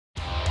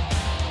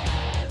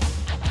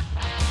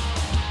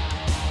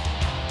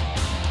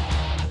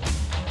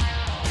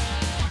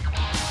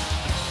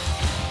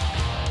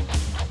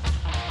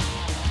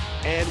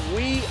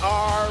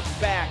are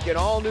back. An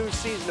all-new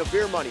season of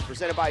Beer Money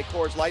presented by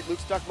Coors Light. Luke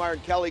Stuckmeyer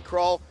and Kelly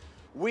Crull.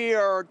 We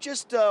are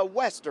just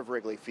west of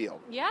Wrigley Field.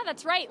 Yeah,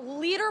 that's right.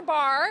 Leader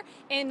Bar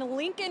in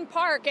Lincoln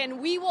Park,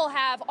 and we will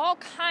have all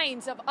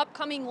kinds of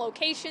upcoming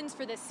locations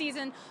for this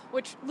season,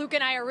 which Luke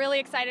and I are really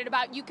excited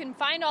about. You can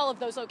find all of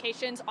those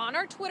locations on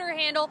our Twitter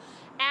handle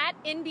at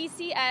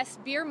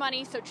NBCS Beer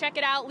Money, so check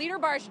it out. Leader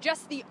Bar is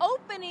just the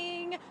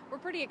opening. We're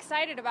pretty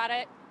excited about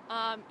it.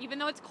 Even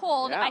though it's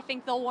cold, yeah. I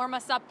think they'll warm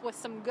us up with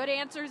some good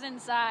answers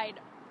inside.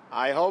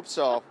 I hope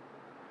so. All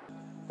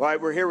right,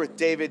 we're here with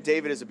David.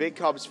 David is a big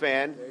Cubs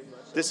fan.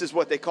 This is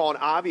what they call an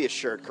obvious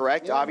shirt,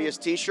 correct? Yeah. Obvious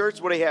T-shirts.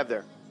 What do you have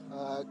there?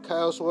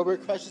 Kyle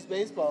Schwarber crushes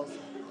baseballs.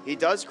 He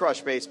does crush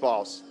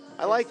baseballs.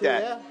 I like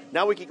that. Yeah.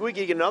 Now we can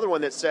get another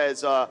one that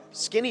says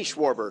Skinny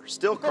Schwarber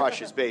still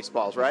crushes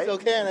baseballs, right? Still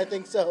can, I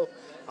think so.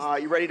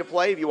 You ready to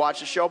play? Have you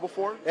watched the show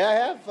before? Yeah, I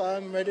have.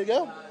 I'm ready to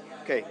go.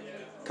 Okay.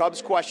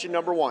 Cubs question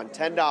number one,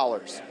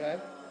 $10. Okay.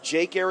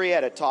 Jake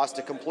Arrieta tossed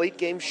a complete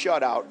game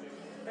shutout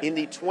in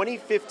the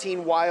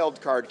 2015 wild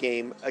card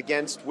game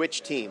against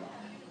which team?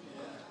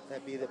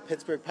 That'd be the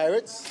Pittsburgh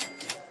Pirates.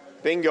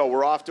 Bingo,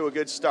 we're off to a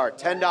good start.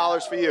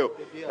 $10 for you.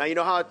 Now, you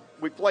know how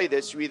we play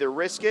this. You either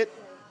risk it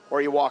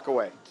or you walk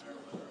away.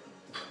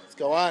 Let's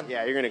go on.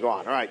 Yeah, you're going to go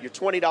on. All right, your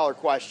 $20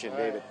 question,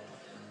 David.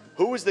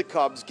 Who was the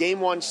Cubs'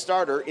 Game 1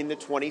 starter in the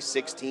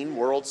 2016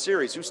 World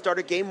Series? Who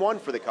started Game 1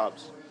 for the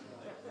Cubs?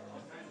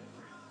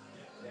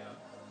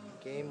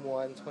 Game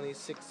 1,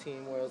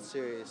 2016 World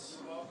Series.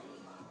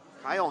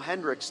 Kyle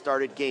Hendricks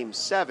started Game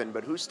 7,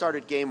 but who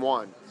started Game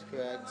 1? That's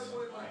correct.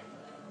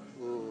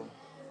 Ooh.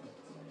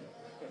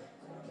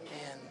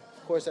 Man,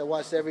 of course I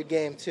watched every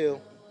game, too.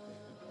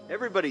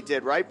 Everybody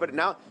did, right? But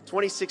now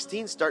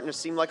 2016 is starting to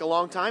seem like a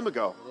long time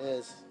ago. It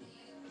is.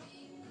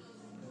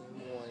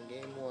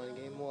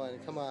 Game one.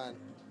 Come on.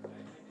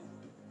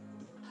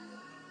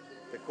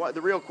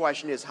 The real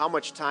question is, how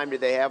much time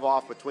did they have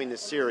off between the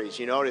series?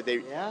 You know, did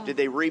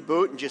they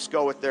reboot and just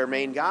go with their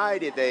main guy?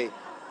 Did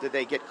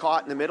they get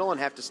caught in the middle and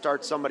have to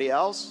start somebody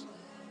else?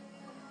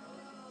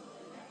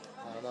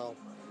 I don't know.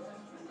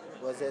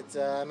 Was it?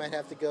 I might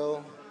have to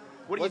go.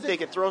 What do you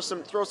think? Throw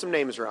some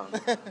names around.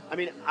 I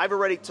mean, I've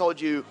already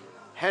told you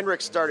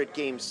Hendricks started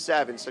Game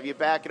 7, so if you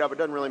back it up, it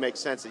doesn't really make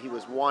sense that he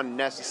was one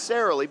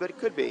necessarily, but it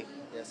could be.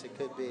 Yes, it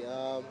could be.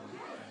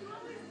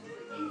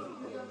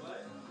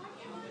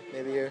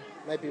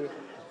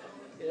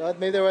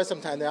 Maybe there was some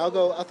time there.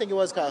 I think it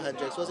was Kyle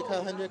Hendricks. Was it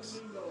Kyle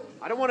Hendricks?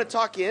 I don't want to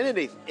talk you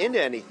into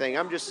anything.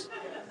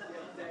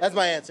 That's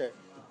my answer.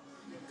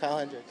 Kyle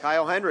Hendricks.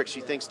 Kyle Hendricks,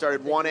 you think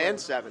started 1 and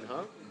 7,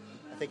 huh?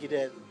 I think he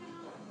did.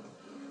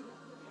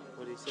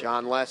 What did he say?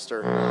 John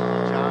Lester.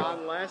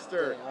 John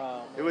Lester.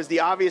 It was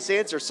the obvious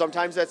answer.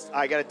 Sometimes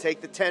I got to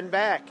take the 10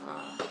 back. Damn.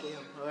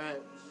 All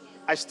right.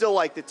 I still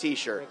like the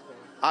T-shirt.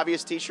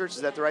 Obvious T-shirts,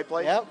 is that the right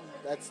place? Yep,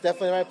 that's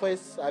definitely the right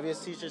place.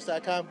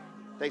 ObviousT-shirts.com.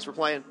 Thanks for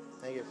playing.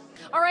 Thank you.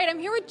 All right, I'm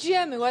here with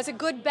Jim, who has a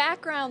good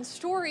background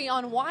story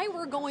on why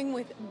we're going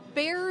with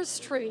Bears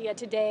trivia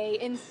today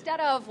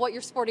instead of what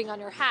you're sporting on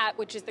your hat,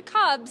 which is the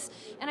Cubs.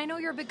 And I know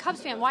you're a big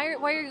Cubs fan. Why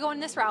are you going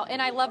this route?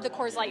 And I love the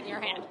Coors Light in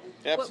your hand.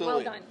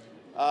 Absolutely. Well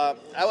done.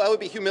 I would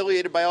be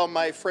humiliated by all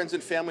my friends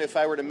and family if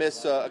I were to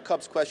miss a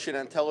Cubs question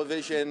on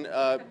television.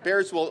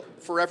 Bears will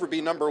forever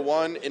be number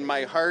one in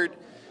my heart.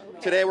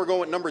 Today we're going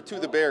with number 2,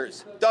 the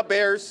Bears. The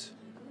Bears.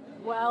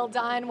 Well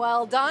done,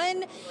 well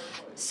done.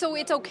 So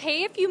it's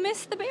okay if you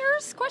miss the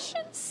Bears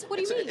questions? What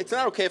do you mean? It's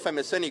not okay if I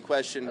miss any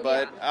question,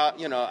 but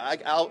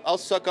I'll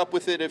suck up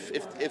with it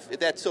if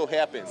that so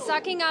happens.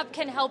 Sucking up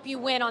can help you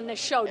win on this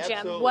show, Jim.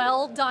 Absolutely.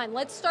 Well done.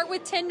 Let's start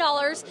with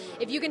 $10.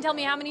 If you can tell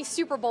me how many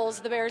Super Bowls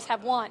the Bears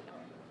have won.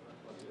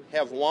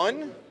 Have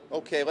won?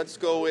 Okay, let's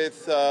go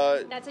with...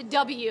 That's a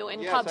W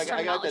in Cubs terminology.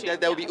 I got that.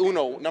 That would be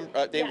uno.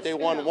 They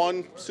won uno.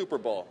 1 Super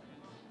Bowl.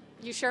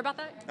 You sure about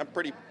that? I'm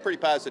pretty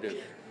positive.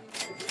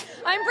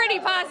 I'm pretty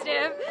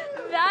positive.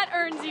 That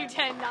earns you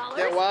 $10.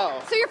 Yeah,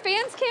 wow. So your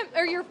fans can't,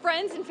 or your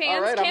friends and fans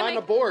All right, can't I'm on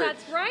the board.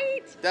 That's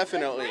right.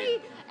 Definitely. That's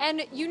right.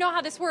 And you know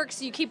how this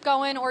works. You keep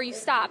going or you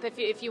stop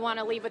if you want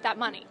to leave with that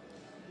money.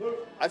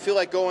 I feel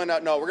like going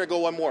out. No, we're going to go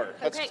one more.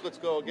 Okay. Let's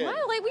go again.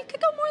 Well, we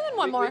could go more than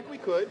one more. We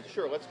could.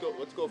 Sure, let's go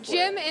for it.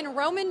 Jim, in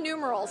Roman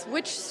numerals,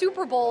 which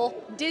Super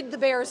Bowl did the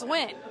Bears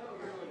win?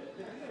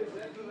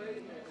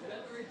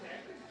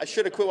 I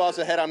should have quit while I was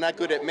ahead. I'm not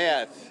good at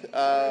math.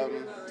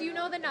 Do you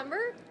know the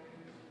number?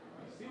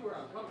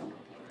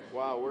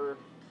 Wow, we're...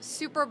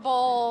 Super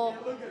Bowl,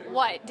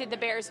 what did the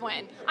Bears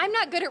win? I'm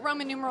not good at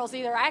Roman numerals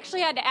either. I actually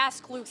had to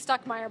ask Luke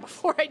Stuckmeyer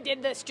before I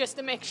did this just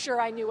to make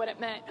sure I knew what it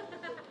meant.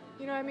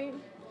 You know what I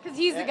mean? Because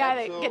he's the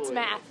guy that gets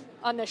math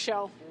on this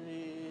show.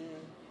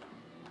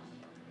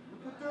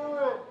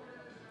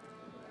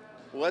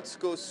 Let's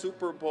go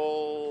Super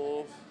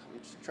Bowl. I'm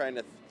just trying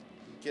to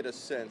get a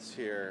sense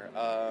here.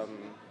 How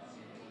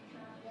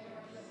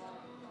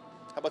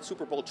about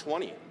Super Bowl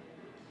 20?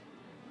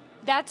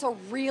 That's a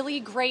really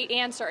great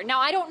answer. Now,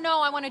 I don't know.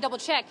 I want to double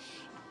check.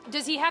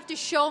 Does he have to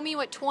show me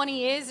what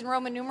 20 is in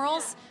Roman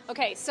numerals?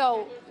 Okay,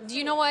 so do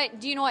you know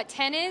what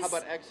 10 is? How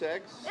about XX?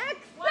 XX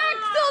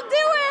will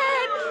do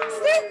it!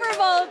 Super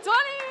Bowl 20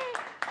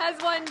 has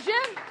won.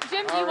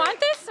 Jim, do you want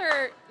this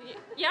or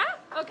yeah?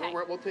 Okay.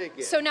 We'll take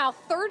it. So now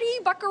 30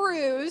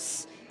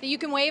 buckaroos that you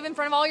can wave in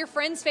front of all your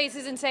friends'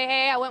 faces and say,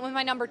 "Hey, I went with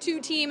my number 2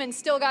 team and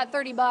still got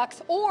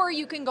 $30," or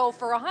you can go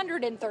for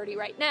 130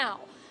 right now.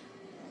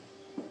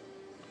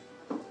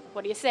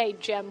 What do you say,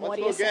 Jim? What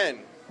do you say?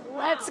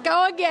 Let's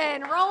go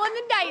again. Rolling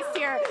the dice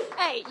here.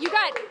 Hey, you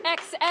got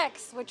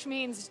XX, which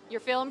means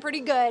you're feeling pretty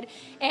good.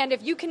 And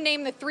if you can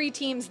name the 3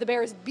 teams the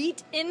Bears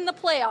beat in the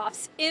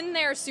playoffs in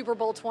their Super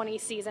Bowl 20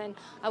 season,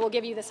 I will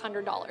give you this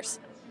 $100.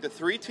 The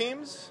 3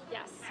 teams?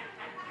 Yes.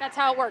 That's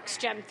how it works,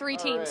 Jim. 3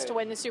 teams to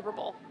win the Super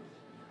Bowl.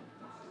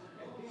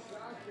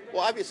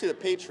 Well, obviously the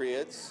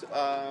Patriots.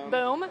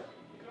 Boom.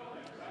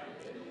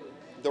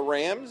 The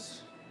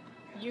Rams.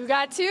 You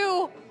got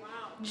 2.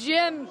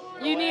 Jim,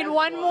 you need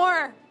 1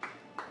 more.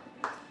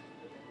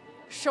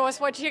 Show us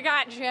what you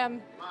got,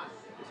 Jim.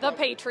 The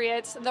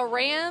Patriots, the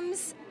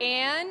Rams,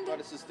 and...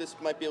 This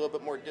might be a little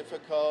bit more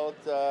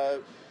difficult.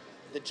 The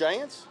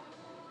Giants?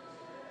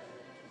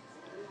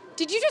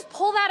 Did you just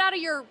pull that out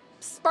of your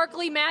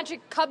sparkly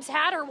magic Cubs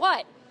hat or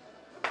what?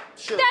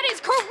 Sure. That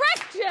is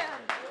correct, Jim.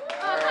 $130.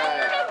 All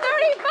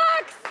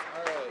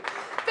right.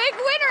 Big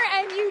winner,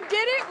 and you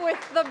did it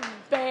with the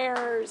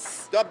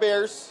Bears. The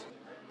Bears.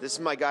 This is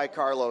my guy,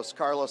 Carlos.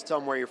 Carlos, tell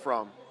him where you're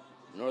from.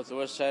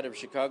 Northwest side of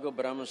Chicago,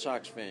 but I'm a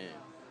Sox fan.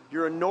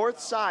 You're a North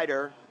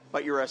Sider,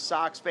 but you're a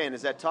Sox fan.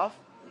 Is that tough?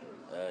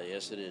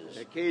 Yes, it is.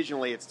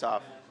 Occasionally it's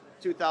tough.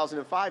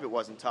 2005, it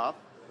wasn't tough.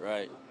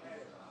 Right.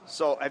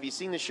 So have you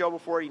seen the show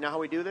before? You know how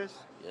we do this?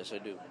 Yes, I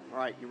do. All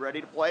right, you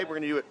ready to play? We're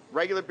going to do it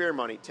regular beer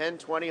money, 10,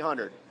 20,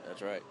 100.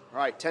 That's right. All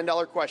right,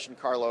 $10 question,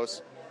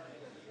 Carlos.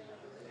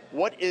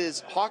 What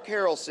is Hawk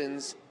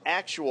Harrelson's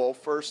actual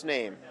first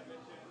name?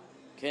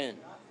 Ken.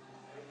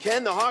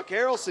 Ken the Hawk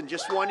Harrelson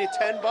just won you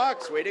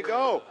 $10. Way to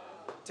go.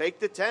 Take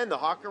the 10, the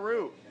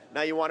Hawkaroo.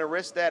 Now you want to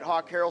risk that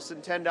Hawk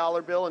Harrelson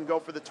 $10 bill and go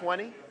for the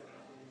 20?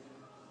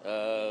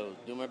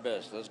 Do my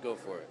best. Let's go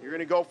for it. You're going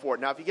to go for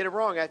it. Now, if you get it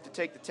wrong, I have to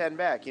take the 10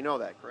 back. You know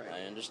that, correct?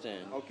 I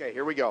understand. Okay,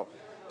 here we go.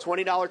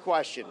 $20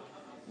 question.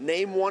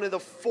 Name one of the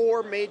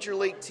 4 major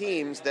league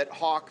teams that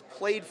Hawk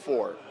played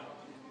for.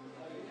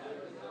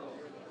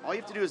 All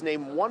you have to do is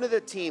name one of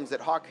the teams that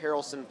Hawk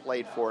Harrelson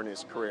played for in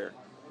his career.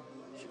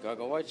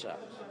 Chicago White Sox.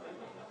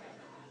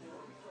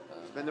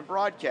 He's been the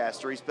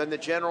broadcaster. He's been the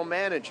general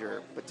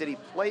manager. But did he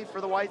play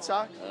for the White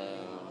Sox?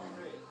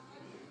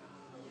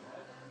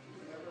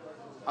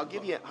 How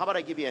about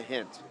I give you a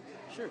hint?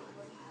 Sure.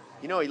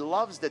 You know, he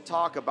loves to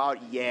talk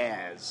about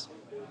Yaz.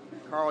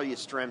 Carl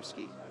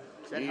Yastrzemski.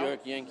 New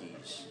York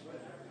Yankees.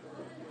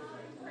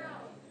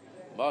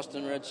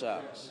 Boston Red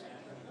Sox.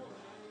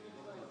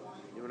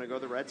 You want to go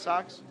the Red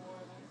Sox?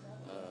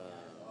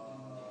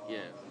 Yeah,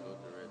 we'll go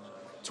with the Red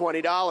Sox.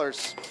 $20.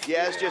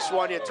 Yaz just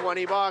won you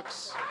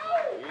 $20.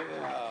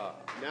 Yeah.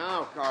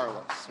 Now,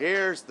 Carlos,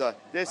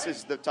 this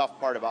is the tough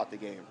part about the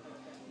game.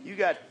 You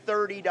got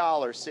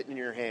 $30 sitting in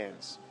your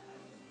hands.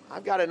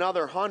 I've got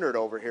another 100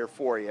 over here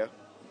for you,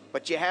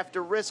 but you have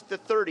to risk the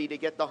 30 to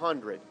get the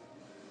 100.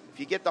 If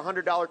you get the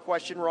 $100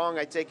 question wrong,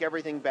 I take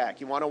everything back.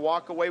 You want to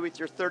walk away with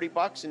your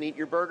 $30 and eat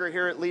your burger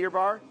here at Leader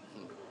Bar?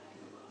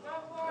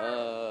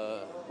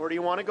 Or do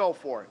you want to go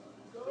for it?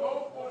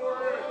 Go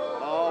for it!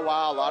 Oh,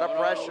 wow, a lot of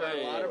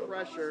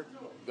pressure.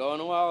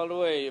 Going all the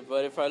way,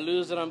 but if I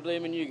lose it, I'm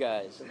blaming you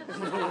guys.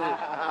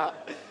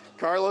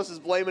 Carlos is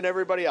blaming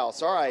everybody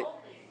else. All right.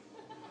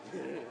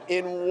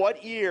 In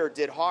what year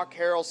did Hawk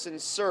Harrelson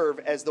serve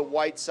as the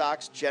White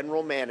Sox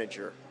general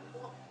manager?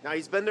 Now,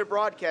 he's been their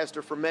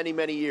broadcaster for many,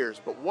 many years,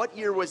 but what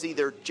year was he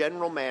their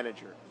general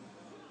manager?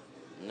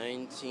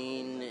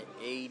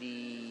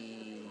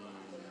 1980.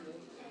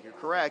 You're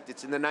correct.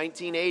 It's in the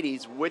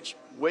 1980s. Which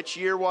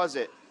year was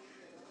it?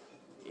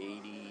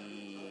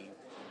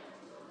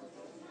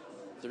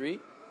 83?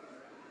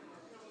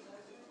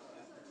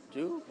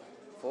 2?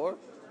 4?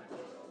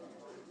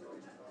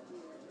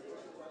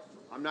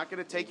 I'm not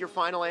going to take your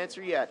final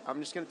answer yet. I'm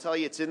just going to tell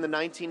you it's in the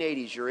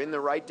 1980s. You're in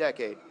the right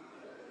decade.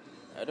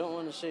 I don't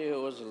want to say it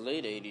was the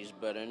late 80s,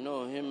 but I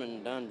know him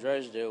and Don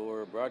Drysdale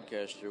were a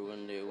broadcaster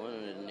when they won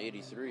it in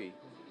 83.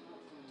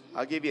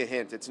 I'll give you a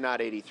hint. It's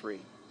not 83.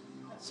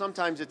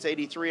 Sometimes it's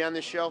 83 on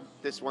this show.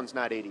 This one's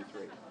not 83.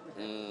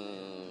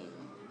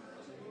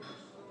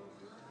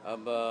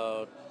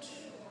 About...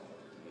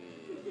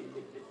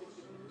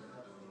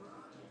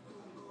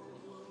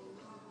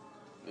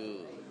 I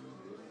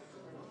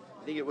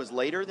think it was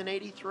later than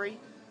 83?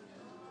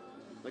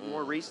 Like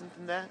more recent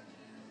than that?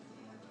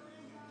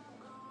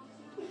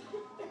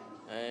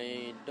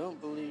 I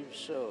don't believe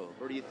so.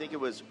 Or do you think it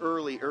was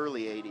early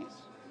 80s?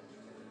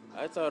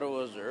 I thought it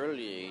was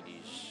early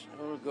 80s.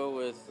 I would go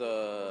with...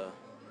 Or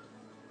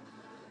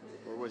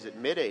was it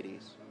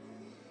mid-80s?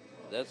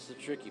 That's the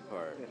tricky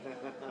part.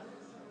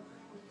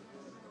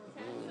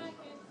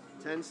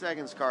 10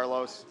 seconds,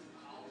 Carlos.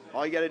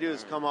 All you got to do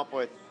is come up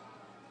with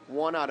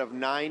 1 out of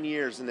 9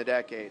 years in the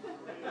decade.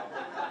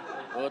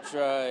 We'll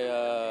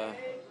try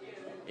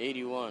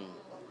 81.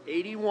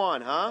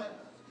 81, huh?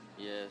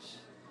 Yes.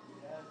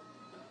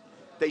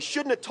 They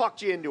shouldn't have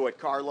talked you into it,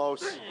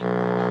 Carlos.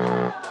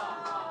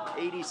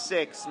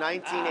 86,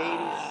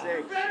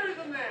 1986. Better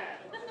than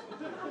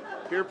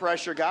that. Peer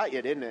pressure got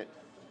you, didn't it?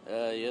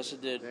 Yes,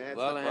 it did. That's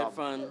well, the I had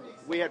problem. fun.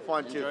 We had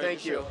fun too. Enjoyed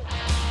Thank the you. show.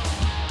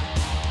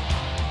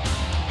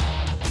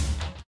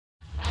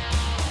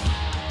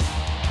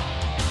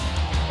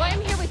 Well,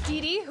 I'm here with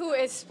Dee Dee, who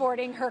is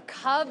sporting her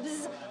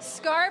Cubs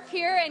scarf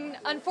here, and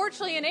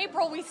unfortunately in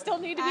April we still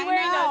need to be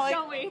wearing those,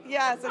 don't we?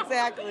 Yes,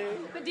 exactly.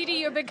 But Dee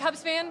Dee, you a big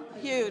Cubs fan?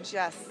 Huge,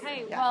 yes.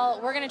 Okay, Yeah. well,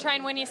 we're going to try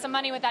and win you some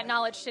money with that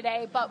knowledge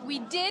today, but we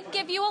did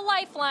give you a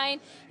lifeline.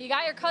 You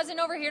got your cousin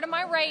over here to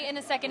my right in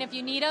a second. If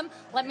you need him,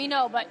 let me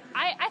know, but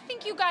I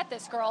think you got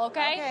this, girl,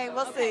 okay? Okay,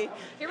 we'll see.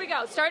 Here we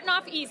go. Starting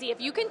off easy.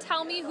 If you can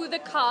tell me who the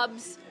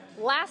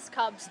last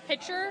Cubs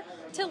pitcher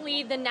to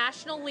lead the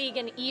National League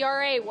in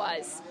ERA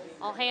was,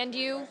 I'll hand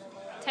you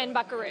 10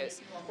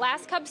 buckaroos.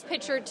 Last Cubs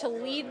pitcher to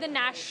lead the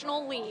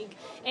National League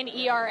in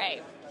ERA.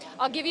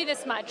 I'll give you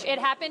this much. It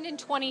happened in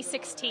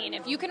 2016.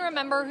 If you can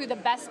remember who the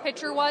best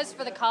pitcher was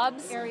for the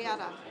Cubs.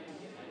 Arrieta.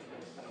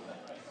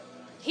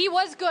 He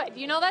was good.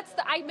 You know,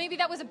 maybe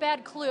that was a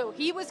bad clue.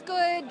 He was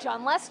good.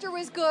 John Lester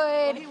was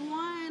good. He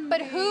won.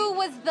 But who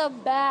was the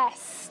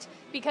best?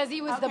 Because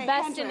he was the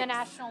best in the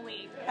Hendricks. National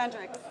League.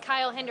 Hendricks.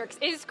 Kyle Hendricks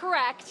is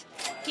correct.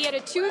 He had a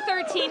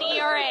 2.13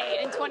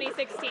 ERA in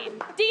 2016.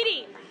 Dee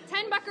Dee,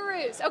 10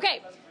 buckaroos.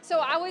 Okay, so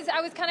I was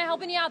kind of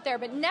helping you out there,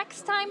 but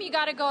next time you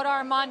got to go to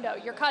Armando,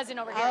 your cousin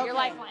over here, your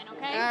lifeline,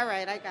 okay? All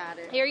right, I got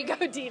it. Here you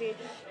go, Dee Dee.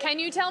 Can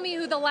you tell me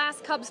who the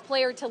last Cubs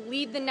player to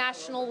lead the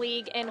National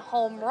League in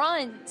home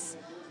runs?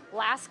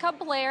 Last Cub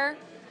player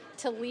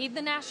to lead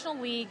the National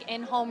League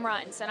in home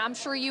runs. And I'm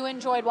sure you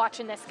enjoyed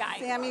watching this guy.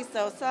 Sammy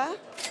Sosa.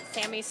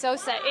 Sammy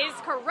Sosa is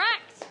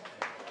correct.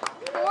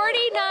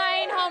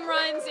 49 home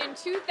runs in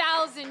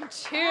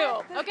 2002.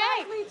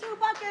 Okay. Me 2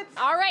 buckets.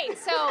 All right.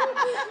 So,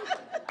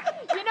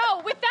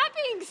 with that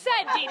being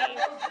said, Dee Dee,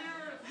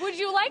 would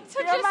you like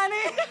to Your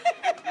money.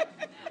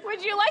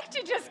 would you like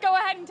to just go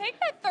ahead and take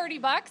that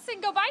 $30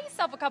 and go buy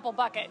yourself a couple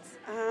buckets?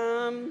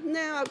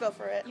 No, I'll go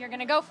for it. You're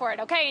gonna go for it,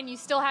 okay? And you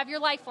still have your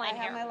lifeline I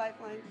have here. my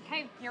lifeline.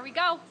 Okay, here we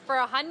go. For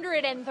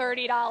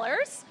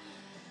 $130,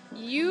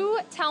 you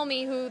tell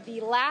me who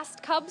the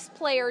last Cubs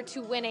player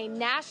to win a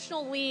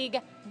National League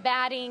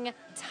batting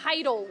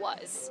title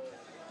was.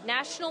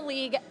 National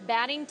League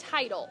batting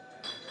title.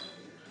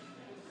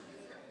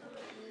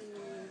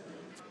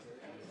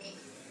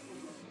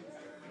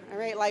 All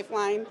right,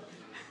 lifeline.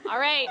 All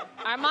right,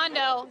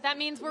 Armando, that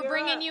means we're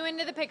bringing you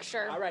into the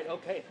picture. All right,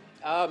 okay.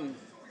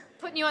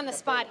 Putting you on the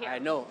spot here. I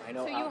know.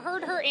 So you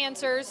heard her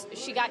answers.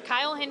 She got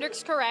Kyle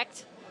Hendricks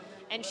correct,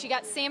 and she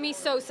got Sammy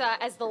Sosa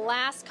as the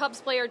last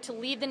Cubs player to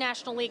lead the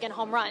National League in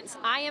home runs.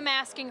 I am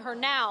asking her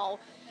now,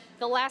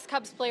 the last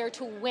Cubs player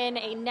to win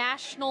a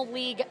National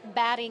League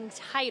batting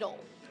title.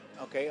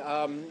 Okay,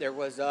 there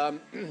was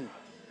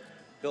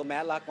Bill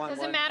Matlock won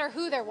Doesn't one. matter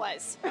who there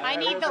was. I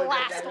need the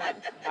last one.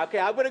 Okay,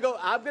 I'm gonna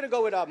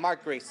go with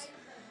Mark Grace.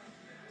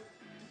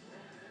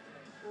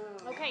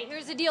 Okay,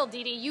 here's the deal,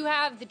 Dee Dee. You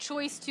have the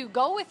choice to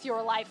go with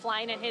your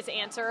lifeline and his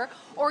answer,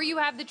 or you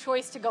have the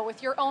choice to go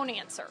with your own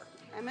answer.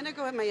 I'm going to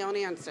go with my own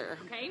answer.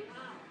 Okay?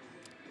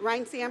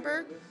 Ryan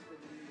Sandberg.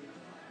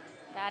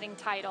 Batting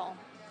title.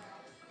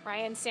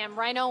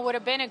 Rhino would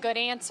have been a good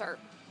answer.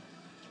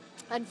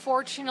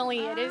 Unfortunately,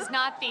 it is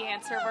not the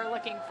answer we're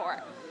looking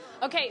for.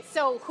 Okay,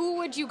 so who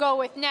would you go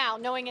with now,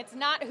 knowing it's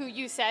not who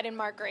you said in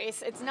Mark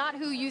Grace, it's not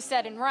who you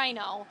said in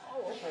Rhino.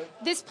 Oh, okay.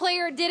 This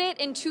player did it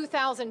in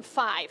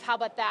 2005. How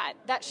about that?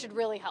 That should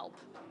really help.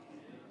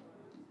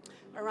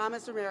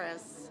 Aramis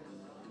Ramirez.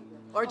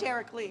 Or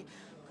Derek Lee.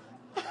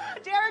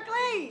 Derek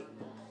Lee!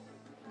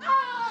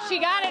 She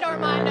got it,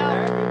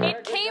 Armando.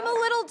 It came a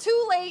little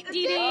too late,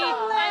 Dee Dee.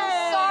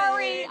 I'm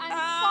sorry.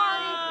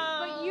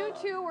 But you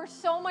two were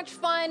so much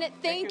fun.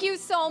 Thank you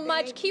so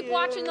much. Keep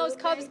watching those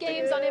Cubs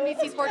games on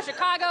NBC Sports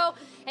Chicago.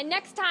 And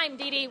next time,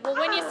 Dee Dee, we'll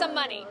win you some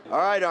money. All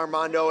right,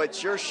 Armando,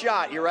 it's your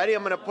shot. You ready?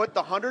 I'm going to put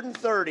the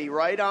 130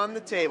 right on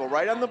the table,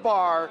 right on the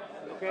bar.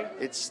 Okay.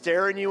 It's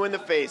staring you in the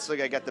face.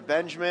 Look, I got the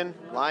Benjamin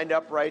lined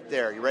up right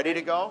there. You ready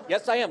to go?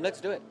 Yes, I am.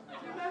 Let's do it.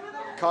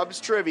 Cubs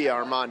trivia,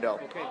 Armando.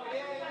 Okay.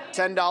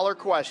 $10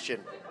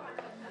 question.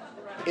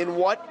 In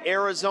what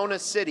Arizona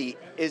city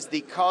is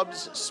the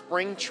Cubs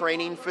spring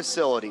training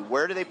facility?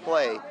 Where do they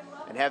play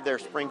and have their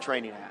spring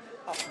training at?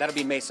 Oh, that'll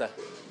be Mesa.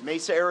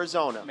 Mesa,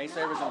 Arizona. Mesa,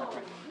 Arizona.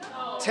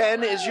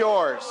 10 is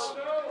yours.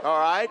 All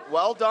right,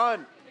 well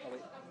done.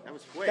 That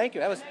was quick. Thank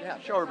you. That was, yeah.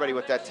 Show everybody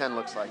what that 10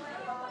 looks like.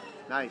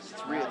 Nice.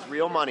 It's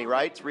real money,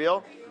 right? It's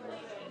real?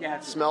 Yeah.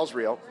 It smells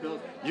real.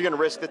 You're going to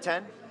risk the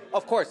 10?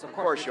 Of course. Of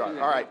course you are.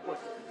 All right.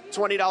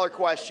 $20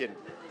 question.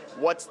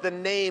 What's the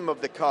name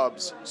of the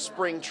Cubs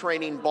spring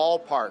training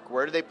ballpark?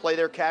 Where do they play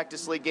their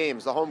Cactus League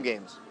games, the home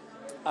games?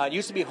 It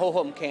used to be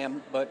Ho-Hum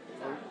Cam, but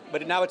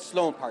now it's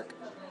Sloan Park.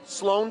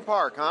 Sloan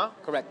Park, huh?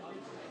 Correct.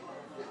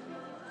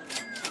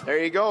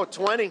 There you go,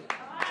 20. All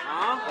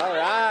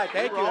right.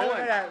 Thank you. Rolling. Look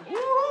at that.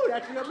 Woo,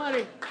 That's your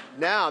money.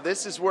 Now,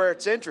 this is where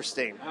it's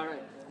interesting. All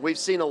right. We've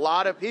seen a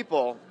lot of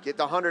people get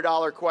the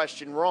 $100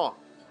 question wrong.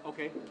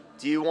 Okay.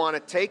 Do you want to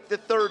take the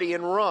 30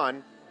 and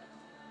run,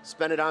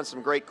 spend it on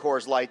some great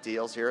Coors Light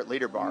deals here at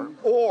Leader Bar,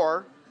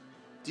 or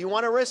do you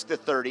want to risk the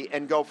 30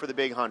 and go for the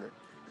big 100?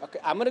 Okay,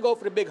 I'm going to go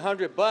for the big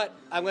 100, but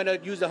I'm going to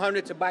use the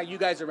 100 to buy you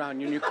guys around,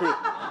 you and your crew.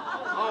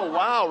 Oh,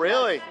 wow,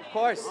 really? Of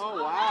course.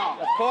 Oh, wow.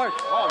 Of course.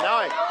 Oh,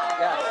 now,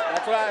 Yes,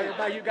 that's why I'm going to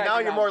buy you guys now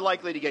around. you're more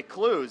likely to get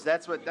clues.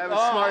 That was smart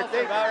awesome.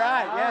 thinking. All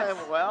right, yes.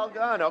 Well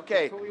done.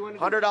 Okay, That's what we wanna do.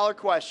 $100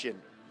 question.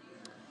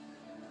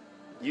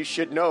 You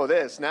should know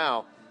this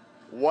now.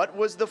 What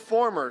was the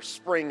former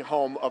spring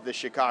home of the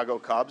Chicago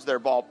Cubs, their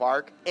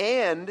ballpark,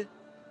 and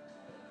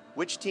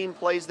which team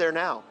plays there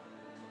now?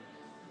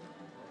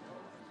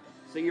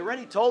 So you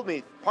already told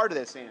me part of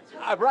this answer.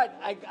 Right,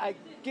 I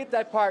get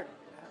that part.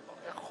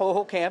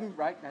 Hohokam,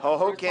 right? That's the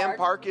first Hohokam part.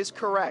 Park is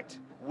correct.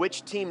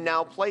 Which team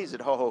now plays at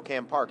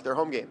Hohokam Park, their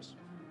home games?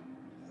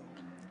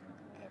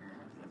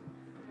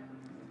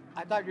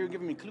 I thought you were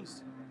giving me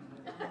clues.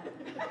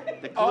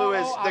 The clue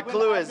is I'm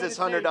this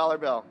gonna say- $100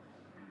 bill.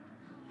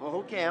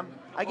 Hohokam.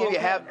 I gave you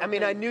half. I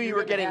mean, I knew you You're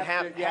were gonna getting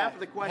have half. to- yeah, Half of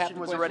the question half the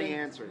was already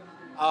question.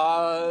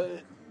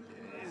 answered.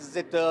 Is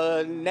it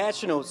the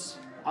Nationals?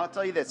 I'll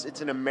tell you this.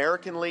 It's an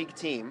American League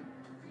team.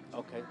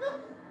 Okay.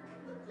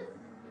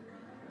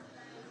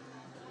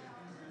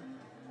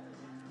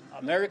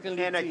 American League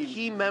And a team.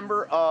 key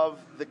member of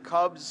the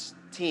Cubs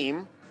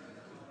team,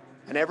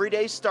 an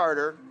everyday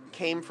starter,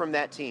 came from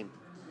that team.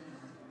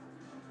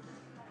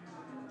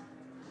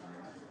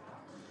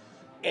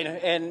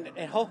 And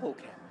Hohokam.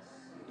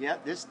 Yeah,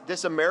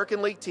 this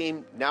American League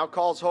team now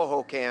calls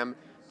Hohokam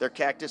their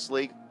Cactus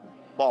League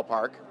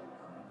ballpark.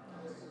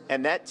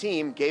 And that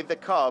team gave the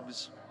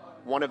Cubs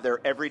one of their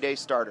everyday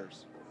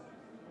starters.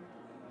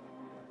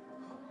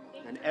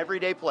 An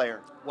everyday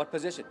player. What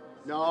position?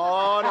 No.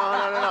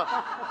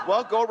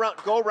 Well, go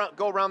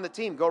around the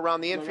team. Go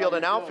around the infield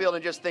and outfield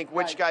and just think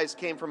which Right. guys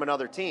came from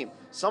another team.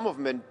 Some of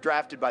them been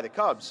drafted by the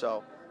Cubs,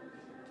 so.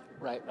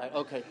 Right,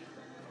 okay.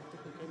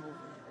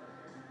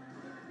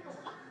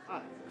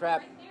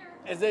 Crap.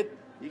 Is it?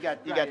 You got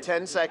Right.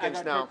 10 seconds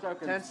I got now. 10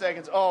 seconds. 10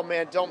 seconds. Oh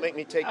man, don't make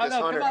me take Oh, this no,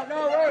 come 100. on,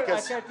 no, wait.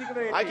 Because I can't think of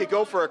anything. I could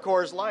go for a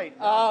Coors Light.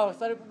 Oh,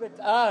 son of a bitch.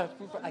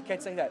 I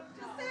can't say that.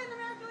 Just say an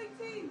American League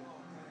team.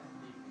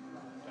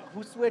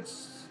 Who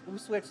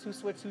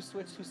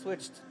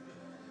switched?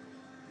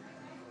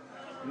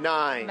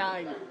 9,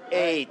 9.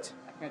 8,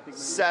 I can't think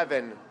of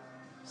 7,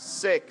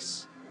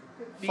 6,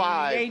 the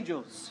 5.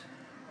 Angels.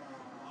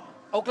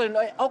 Oakland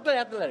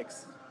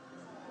Athletics.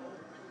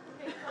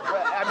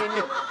 I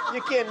mean,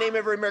 you can't name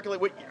every American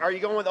League. Are you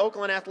going with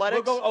Oakland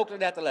Athletics? We'll go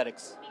Oakland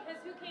Athletics. Because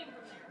who came from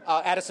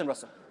there? Addison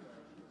Russell.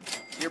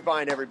 You're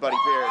buying everybody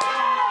beers.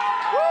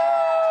 Woo!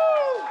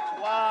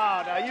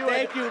 Wow, now you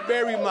Thank you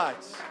very much.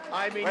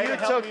 I mean, Way you to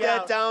help took me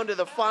that out. down to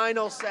the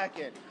final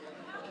second.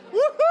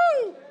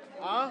 Woohoo!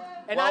 Huh?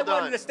 And Well I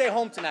done. wanted to stay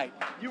home tonight.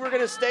 You were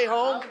going to stay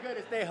home? I'm going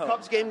to stay home.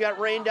 Cubs game got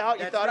rained out.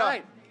 You That's thought,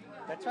 right.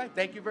 That's right.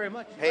 Thank you very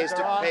much. Pays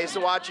They're awesome. to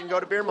watch and go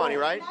to beer money,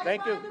 right?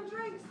 Thank you.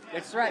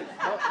 That's right.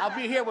 Well, I'll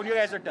be here when you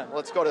guys are done.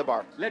 Let's go to the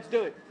bar. Let's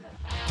do it.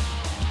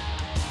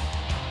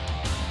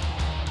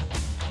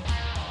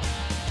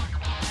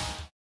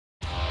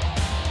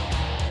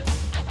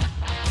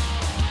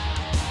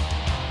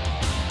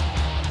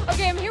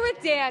 Okay, I'm here with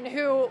Dan,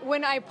 who,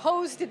 when I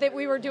posed that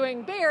we were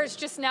doing Bears,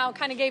 just now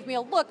kind of gave me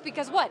a look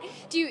because what?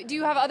 Do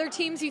you have other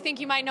teams you think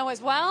you might know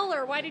as well,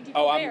 or why did you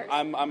do Bears?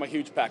 I'm a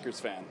huge Packers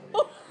fan.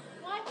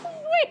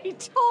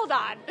 Wait, hold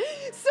on.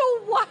 So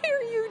why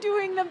are you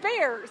doing the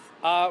Bears?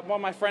 Well,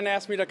 my friend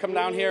asked me to come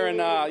down here, and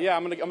yeah,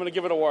 I'm gonna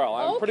give it a whirl.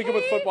 I'm pretty good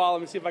with Okay. football.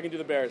 Let me see if I can do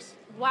the Bears.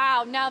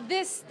 Wow. Now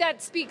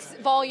that speaks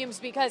volumes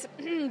because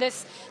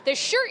this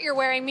shirt you're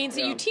wearing means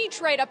that Yeah. you teach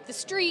right up the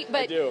street.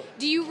 But do.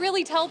 you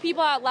really tell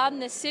people out loud in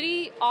the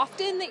city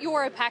often that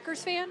you're a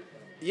Packers fan?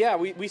 Yeah,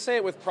 we say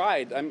it with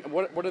pride.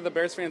 What are the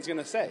Bears fans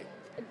gonna say?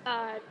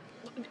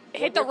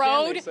 Hit the what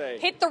can road. they say?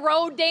 Hit the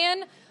road,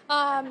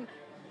 Dan.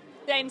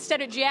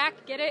 Instead of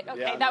Jack, get it?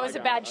 Okay, Yeah, that no, was I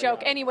a got bad it, I joke.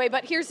 got it. Anyway,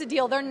 but here's the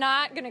deal. They're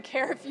not going to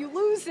care if you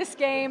lose this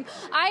game.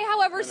 I,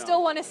 however,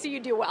 still want to see you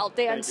do well,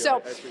 Dan. Thank you. So I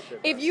appreciate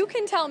if that. you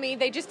can tell me,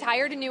 they just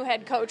hired a new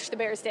head coach, the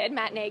Bears did,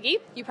 Matt Nagy.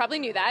 You probably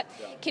knew that.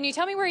 Yeah. Can you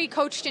tell me where he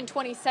coached in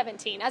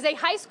 2017? As a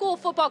high school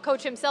football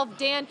coach himself,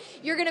 Dan,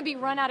 you're going to be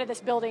run out of this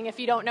building if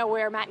you don't know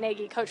where Matt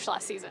Nagy coached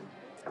last season.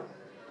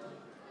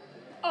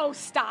 Oh,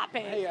 stop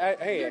it.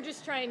 Hey. You're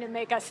just trying to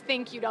make us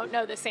think you don't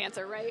know this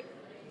answer, right?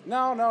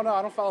 No,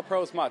 I don't follow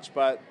pros much,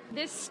 but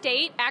This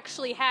state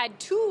actually had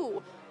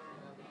 2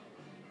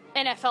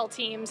 NFL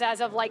teams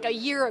as of like a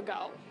year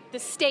ago. The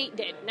state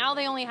did. Now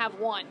they only have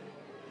 1.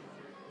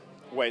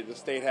 wait, the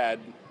state had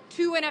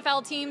 2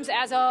 NFL teams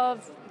as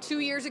of 2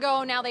 years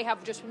ago. Now they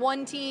have just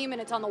 1 team,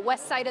 and it's on the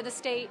west side of the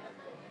state.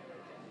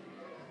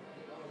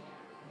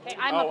 Okay,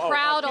 I'm a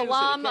proud Kansas City,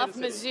 alum of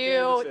Kansas City,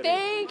 Mizzou. Kansas City.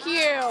 Thank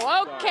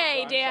you.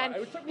 Okay, I'm Dan.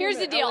 sorry. It took me a Here's the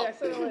minute. deal. I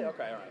said LA.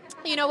 Okay, all right.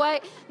 You know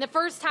what? The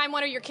first time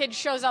one of your kids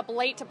shows up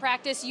late to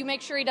practice, you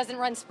make sure he doesn't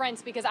run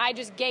sprints because I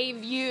just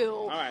gave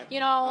you,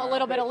 a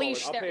little bit of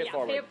leash there.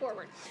 Pay it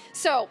forward.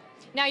 So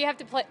now you have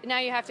to play. Now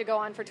you have to go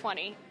on for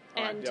 20.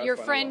 And your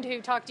friend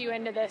who talked you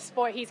into this,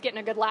 boy, he's getting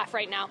a good laugh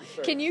right now.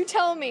 Sure. Can you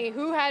tell me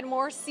who had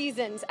more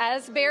seasons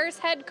as Bears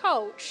head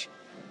coach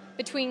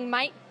between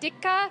Mike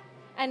Ditka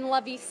and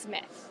Lovie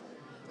Smith?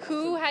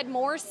 Who had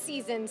more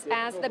seasons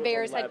as the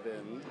Bears head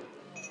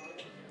coach?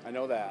 I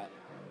know that.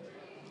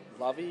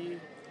 Lovie.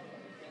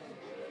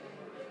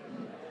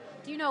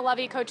 Do you know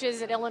Lovie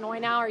coaches at Illinois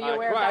now? Are you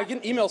aware of that? I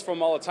get emails from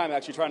him all the time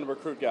actually trying to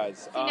recruit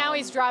guys. See, now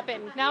he's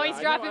dropping. Now he's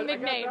dropping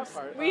big names.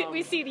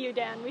 We see you,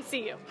 Dan. We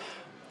see you.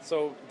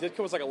 So Ditka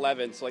was like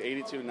 11, so like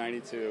 82,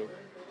 92.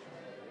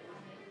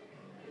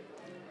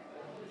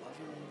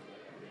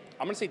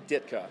 I'm going to say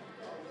Ditka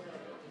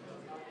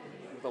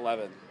with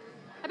 11.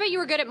 I bet you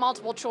were good at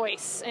multiple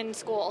choice in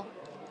school.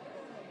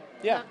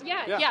 Yeah.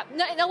 Yeah.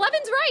 No,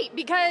 11's right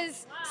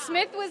because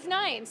Smith was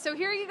 9. So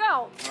here you go.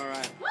 All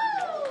right.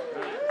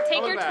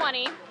 Take your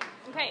 20.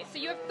 Okay, so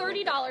you have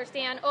 $30,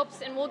 Dan.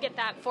 Oops, and we'll get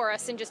that for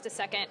us in just a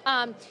second.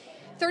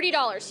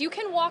 $30. You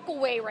can walk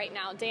away right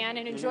now, Dan,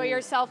 and enjoy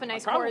yourself a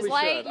nice Coors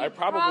Light. I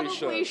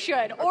probably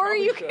should. Or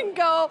you can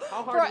go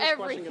How hard for is this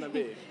everything. question going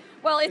to be?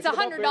 Well, it's a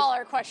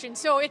 $100 question,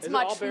 so it's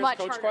much Coach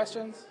harder.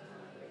 questions?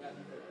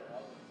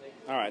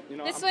 All right. You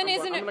know, This I'm one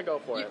isn't. going to go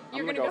for it.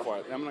 You're going to go for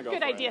it. I'm going to go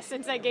Good for it. idea,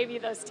 since I gave you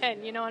those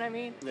 10. You know what I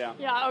mean? Yeah.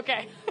 Yeah.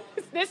 Okay.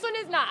 This one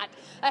is not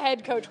a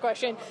head coach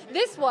question.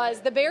 This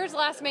was the Bears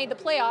last made the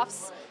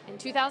playoffs in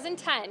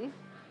 2010.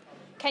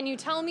 Can you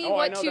tell me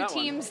what two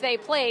teams they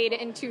played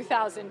in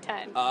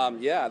 2010?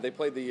 Yeah, they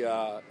played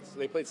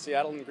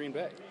Seattle and Green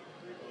Bay.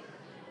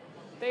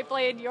 They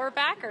played your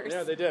Packers.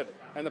 Yeah, they did,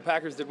 and the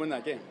Packers did win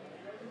that game.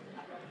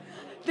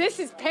 This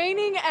is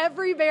paining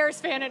every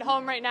Bears fan at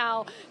home right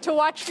now to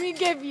watch me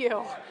give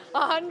you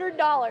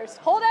 $100.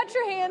 Hold out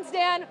your hands,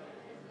 Dan.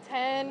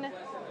 10,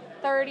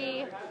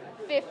 30,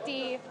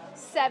 50,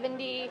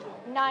 70,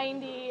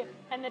 90,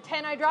 and the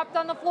 10 I dropped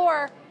on the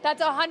floor.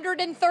 That's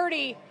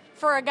 130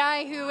 for a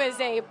guy who is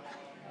a,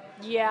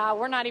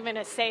 we're not even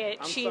going to say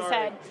it,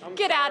 cheesehead.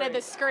 Get out of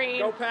the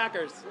screen. Go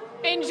Packers.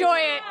 Enjoy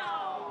it.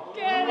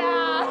 Get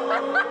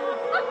out.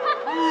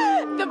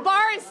 The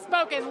bar has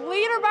spoken.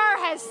 Leader Bar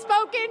has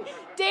spoken.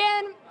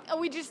 Dan,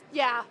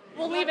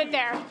 we'll leave it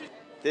there.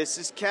 This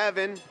is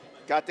Kevin.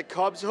 Got the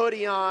Cubs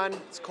hoodie on.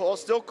 It's cold,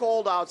 still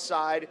cold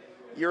outside.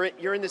 You're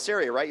in this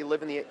area, right? You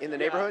live in the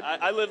neighborhood?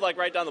 I live like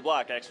right down the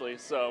block, actually.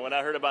 So when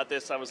I heard about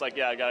this, I was like,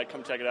 I gotta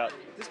come check it out.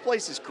 This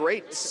place is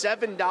great.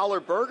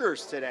 $7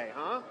 burgers today,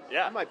 huh?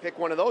 Yeah. I might pick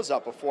one of those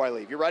up before I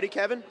leave. You ready,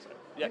 Kevin?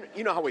 Yeah.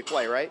 You know how we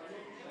play, right?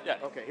 Yeah.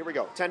 Okay, here we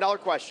go. $10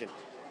 question.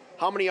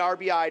 How many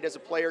RBI does a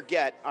player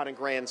get on a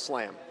grand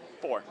slam?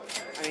 4.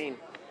 I mean,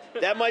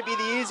 that might be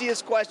the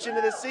easiest question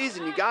of the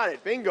season. You got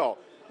it. Bingo.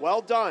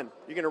 Well done.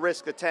 You're going to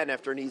risk the 10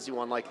 after an easy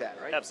one like that,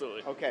 right?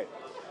 Absolutely. Okay.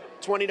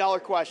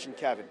 $20 question,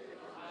 Kevin.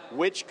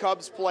 Which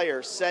Cubs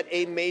player set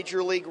a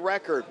major league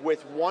record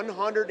with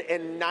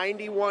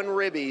 191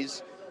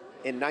 ribbies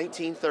in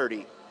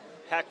 1930?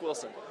 Hack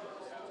Wilson.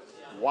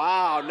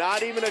 Wow,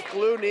 not even a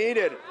clue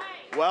needed.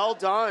 Well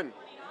done.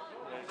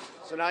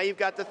 So now you've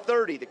got the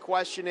 30. The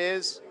question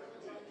is,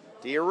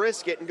 do you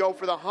risk it and go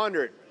for the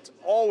 100? It's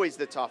always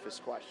the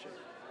toughest question.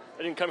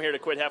 I didn't come here to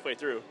quit halfway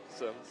through.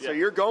 So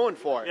you're going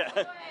for it.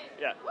 Yeah.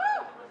 Yeah.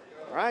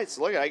 All right,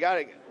 so look, I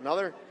got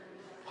another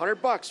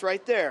 $100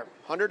 right there.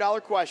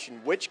 $100 question.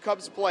 Which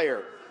Cubs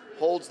player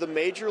holds the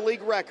major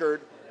league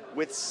record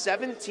with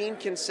 17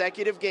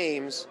 consecutive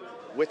games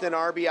with an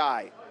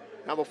RBI?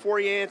 Now, before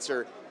you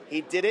answer,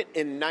 he did it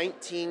in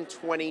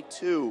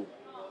 1922.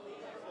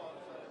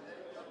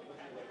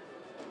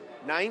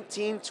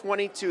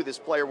 1922, this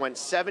player went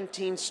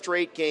 17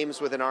 straight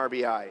games with an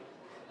RBI.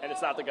 And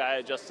it's not the guy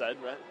I just said,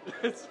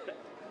 right?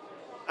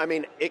 I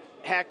mean,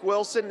 Hack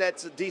Wilson,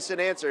 that's a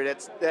decent answer.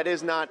 It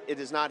is not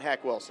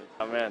Hack Wilson.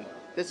 Oh, man.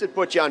 This would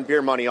put you on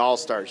Beer Money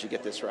All-Stars. You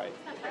get this right.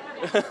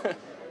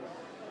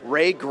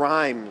 Ray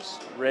Grimes.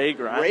 Ray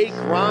Grimes. Ray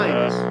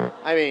Grimes.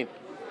 I mean,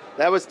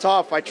 that was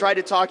tough. I tried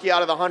to talk you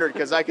out of the 100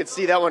 because I could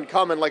see that one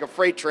coming like a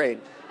freight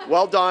train.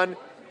 Well done.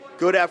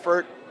 Good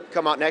effort.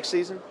 Come out next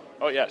season?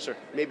 Oh, yeah, sure.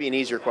 Maybe an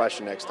easier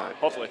question next time.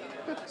 Hopefully.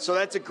 So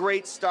that's a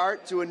great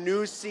start to a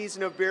new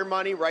season of Beer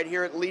Money right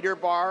here at Leader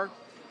Bar.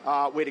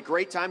 We had a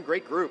great time,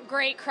 great group.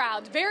 Great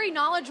crowd, very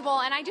knowledgeable,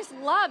 and I just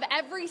love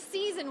every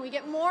season we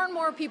get more and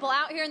more people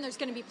out here, and there's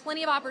going to be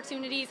plenty of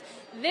opportunities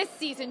this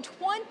season.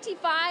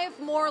 25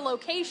 more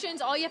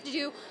locations. All you have to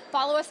do,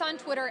 follow us on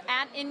Twitter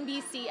at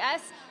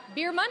NBCS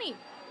Beer Money.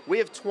 We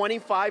have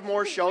 25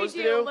 more shows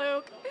to do?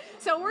 Luke.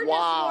 So we're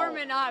just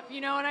warming up,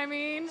 you know what I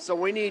mean? So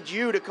we need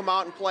you to come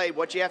out and play.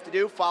 What you have to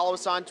do, follow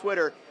us on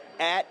Twitter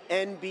at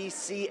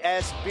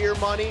NBCS Beer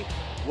Money.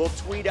 We'll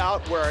tweet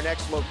out where our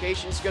next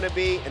location is going to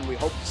be, and we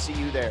hope to see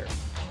you there.